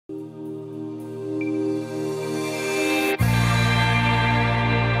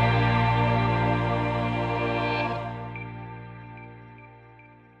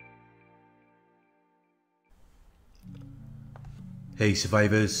Hey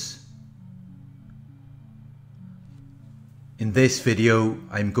survivors, in this video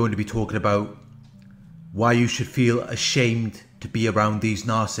I'm going to be talking about why you should feel ashamed to be around these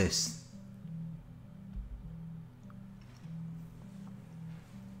narcissists.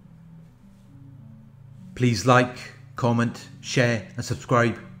 Please like, comment, share and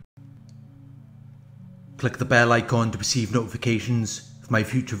subscribe. Click the bell icon to receive notifications of my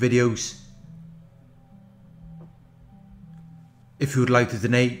future videos. If you would like to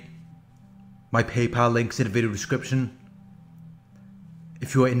donate, my PayPal link's in the video description.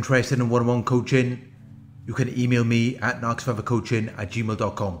 If you are interested in one-on-one coaching, you can email me at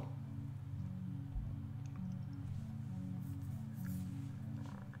narcsurvivorcoaching@gmail.com.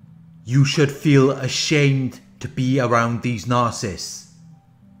 You should feel ashamed to be around these narcissists.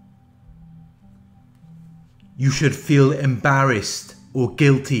 You should feel embarrassed or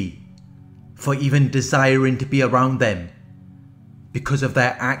guilty for even desiring to be around them because of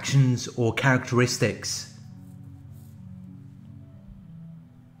their actions or characteristics.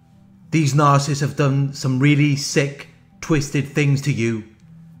 These narcissists have done some really sick, twisted things to you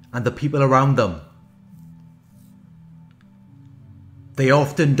and the people around them. They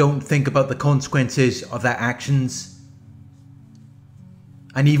often don't think about the consequences of their actions.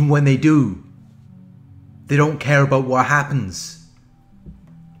 And even when they do, they don't care about what happens.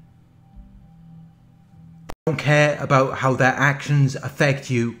 They don't care about how their actions affect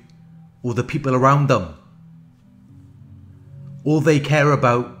you or the people around them. All they care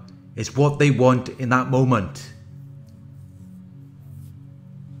about is what they want in that moment.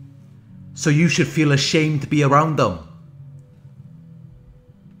 So you should feel ashamed to be around them.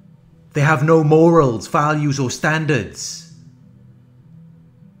 They have no morals, values or standards.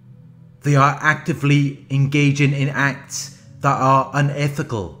 They are actively engaging in acts that are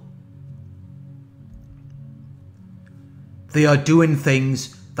unethical. They are doing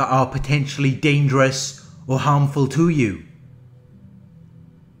things that are potentially dangerous or harmful to you.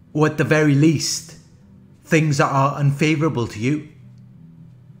 Or at the very least, things that are unfavorable to you.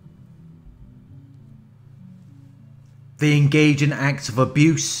 They engage in acts of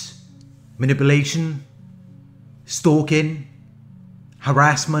abuse, manipulation, stalking,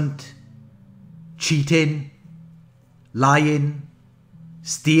 harassment, cheating, lying,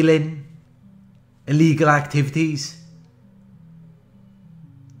 stealing, illegal activities.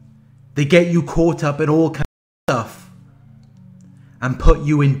 They get you caught up in all kinds of stuff and put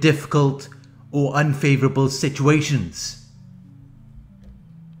you in difficult or unfavorable situations.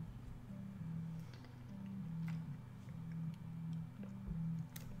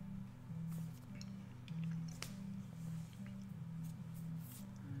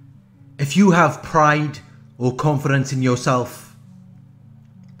 If you have pride or confidence in yourself,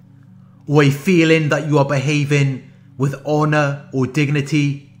 or a feeling that you are behaving with honor or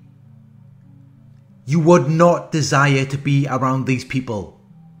dignity, you would not desire to be around these people.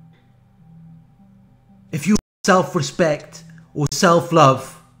 If you have self-respect or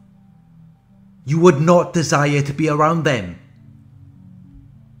self-love, you would not desire to be around them.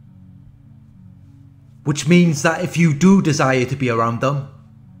 Which means that if you do desire to be around them,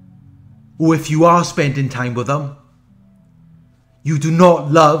 or if you are spending time with them, you do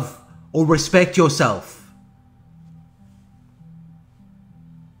not love or respect yourself.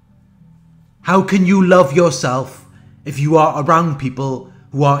 How can you love yourself if you are around people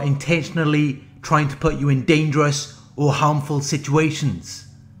who are intentionally trying to put you in dangerous or harmful situations?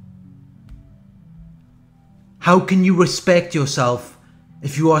 How can you respect yourself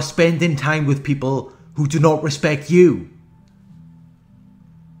if you are spending time with people who do not respect you?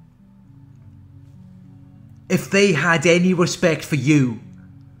 If they had any respect for you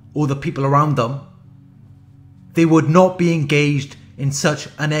or the people around them, they would not be engaged in such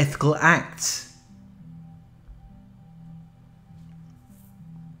unethical acts.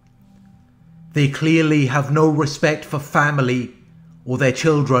 They clearly have no respect for family or their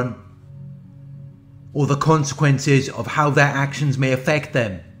children, or the consequences of how their actions may affect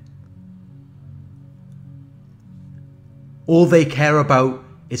them. All they care about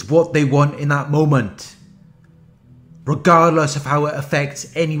is what they want in that moment, regardless of how it affects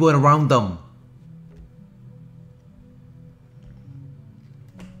anyone around them.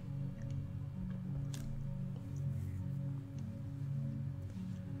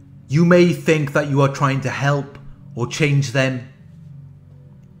 You may think that you are trying to help or change them,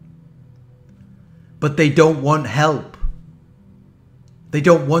 but they don't want help. They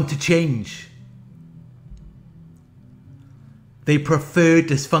don't want to change. They prefer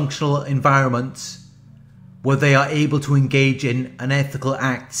dysfunctional environments where they are able to engage in unethical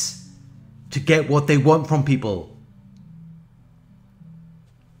acts to get what they want from people.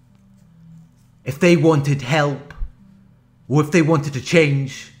 If they wanted help, or if they wanted to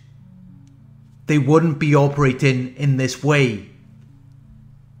change, they wouldn't be operating in this way.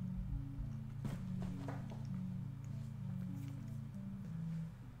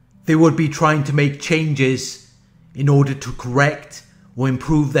 They would be trying to make changes in order to correct or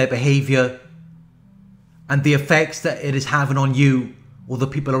improve their behaviour and the effects that it is having on you or the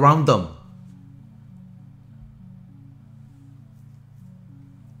people around them.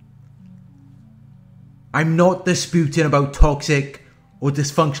 I'm not disputing about toxic or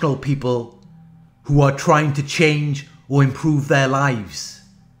dysfunctional people who are trying to change or improve their lives.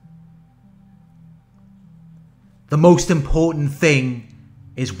 The most important thing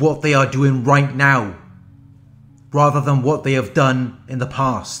is what they are doing right now, rather than what they have done in the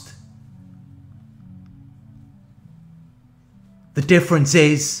past. The difference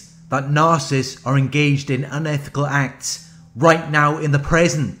is that narcissists are engaged in unethical acts right now in the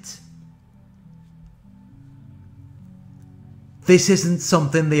present. This isn't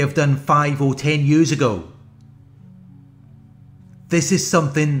something they have done 5 or 10 years ago. This is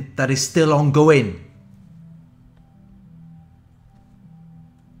something that is still ongoing.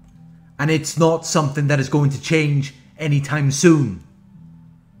 And it's not something that is going to change anytime soon.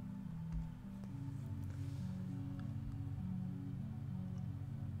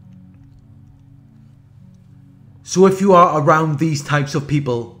 So if you are around these types of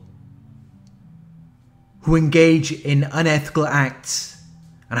people who engage in unethical acts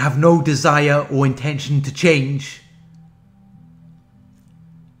and have no desire or intention to change,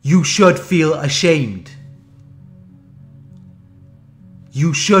 you should feel ashamed.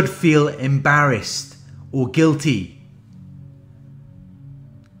 You should feel embarrassed or guilty.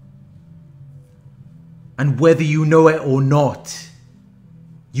 And whether you know it or not,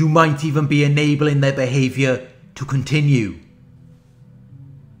 you might even be enabling their behaviour to continue.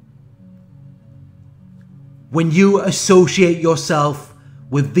 When you associate yourself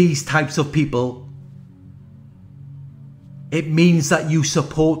with these types of people, it means that you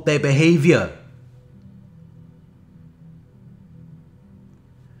support their behaviour.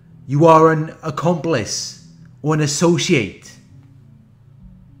 You are an accomplice or an associate.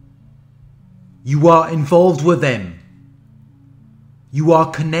 You are involved with them. You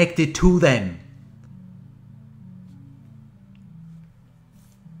are connected to them.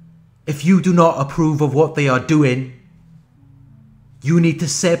 If you do not approve of what they are doing, you need to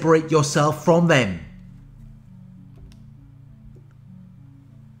separate yourself from them.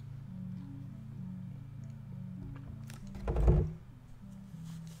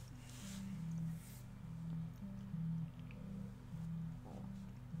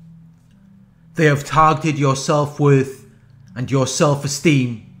 They have targeted your self-worth and your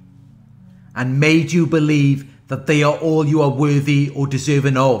self-esteem and made you believe that they are all you are worthy or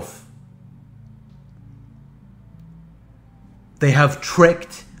deserving of. They have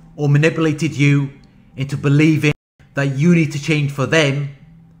tricked or manipulated you into believing that you need to change for them,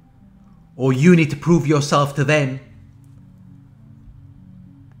 or you need to prove yourself to them,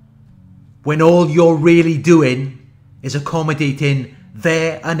 when all you're really doing is accommodating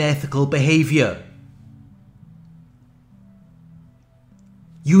their unethical behaviour.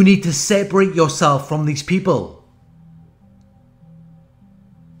 You need to separate yourself from these people.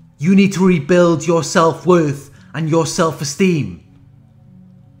 You need to rebuild your self-worth and your self-esteem.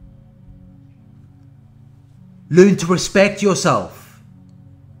 Learn to respect yourself.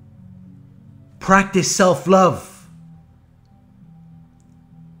 Practice self-love.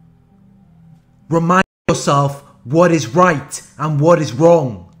 Remind yourself what is right and what is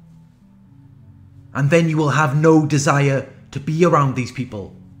wrong. And then you will have no desire to be around these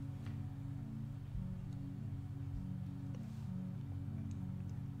people.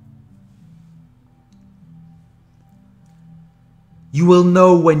 You will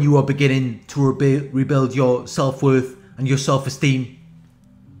know when you are beginning to rebuild your self-worth and your self-esteem,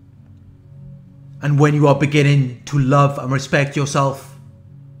 and when you are beginning to love and respect yourself.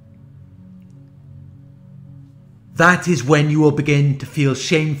 That is when you will begin to feel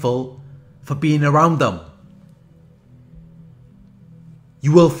shameful for being around them.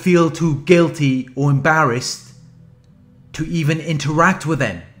 You will feel too guilty or embarrassed to even interact with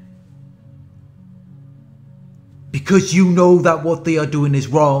them, because you know that what they are doing is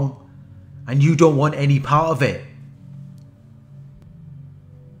wrong and you don't want any part of it.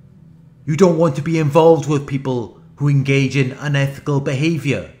 You don't want to be involved with people who engage in unethical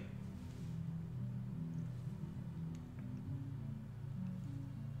behaviour.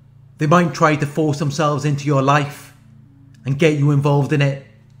 They might try to force themselves into your life and get you involved in it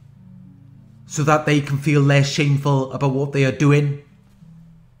so that they can feel less shameful about what they are doing.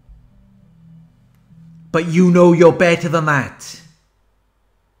 But you know you're better than that.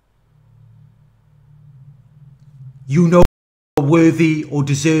 You know you're worthy or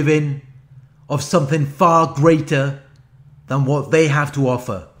deserving of something far greater than what they have to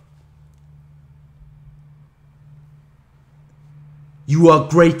offer. You are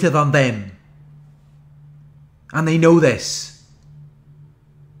greater than them. And they know this.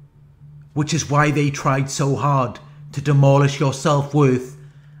 Which is why they tried so hard to demolish your self-worth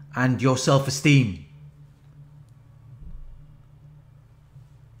and your self-esteem.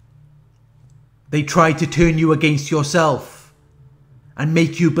 They tried to turn you against yourself and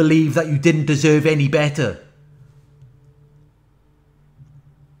make you believe that you didn't deserve any better.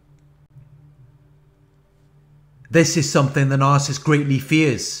 This is something the narcissist greatly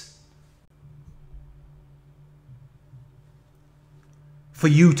fears. For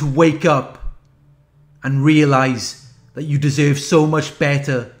you to wake up and realize that you deserve so much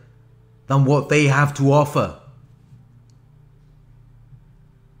better than what they have to offer.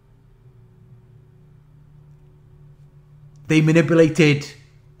 They manipulated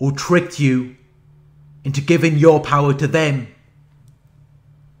or tricked you into giving your power to them.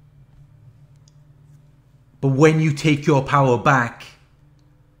 But when you take your power back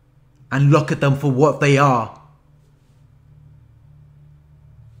and look at them for what they are,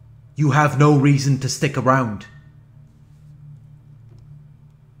 you have no reason to stick around.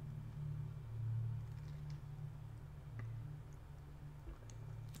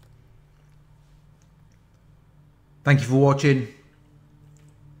 Thank you for watching.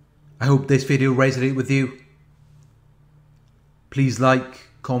 I hope this video resonated with you. Please like,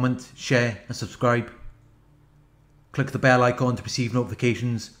 comment, share and subscribe. Click the bell icon to receive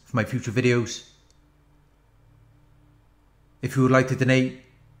notifications for my future videos. If you would like to donate,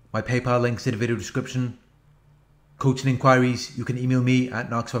 my PayPal link's in the video description. Coaching inquiries, you can email me at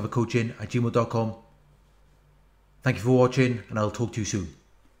narcsurvivorcoaching@gmail.com. Thank you for watching and I'll talk to you soon.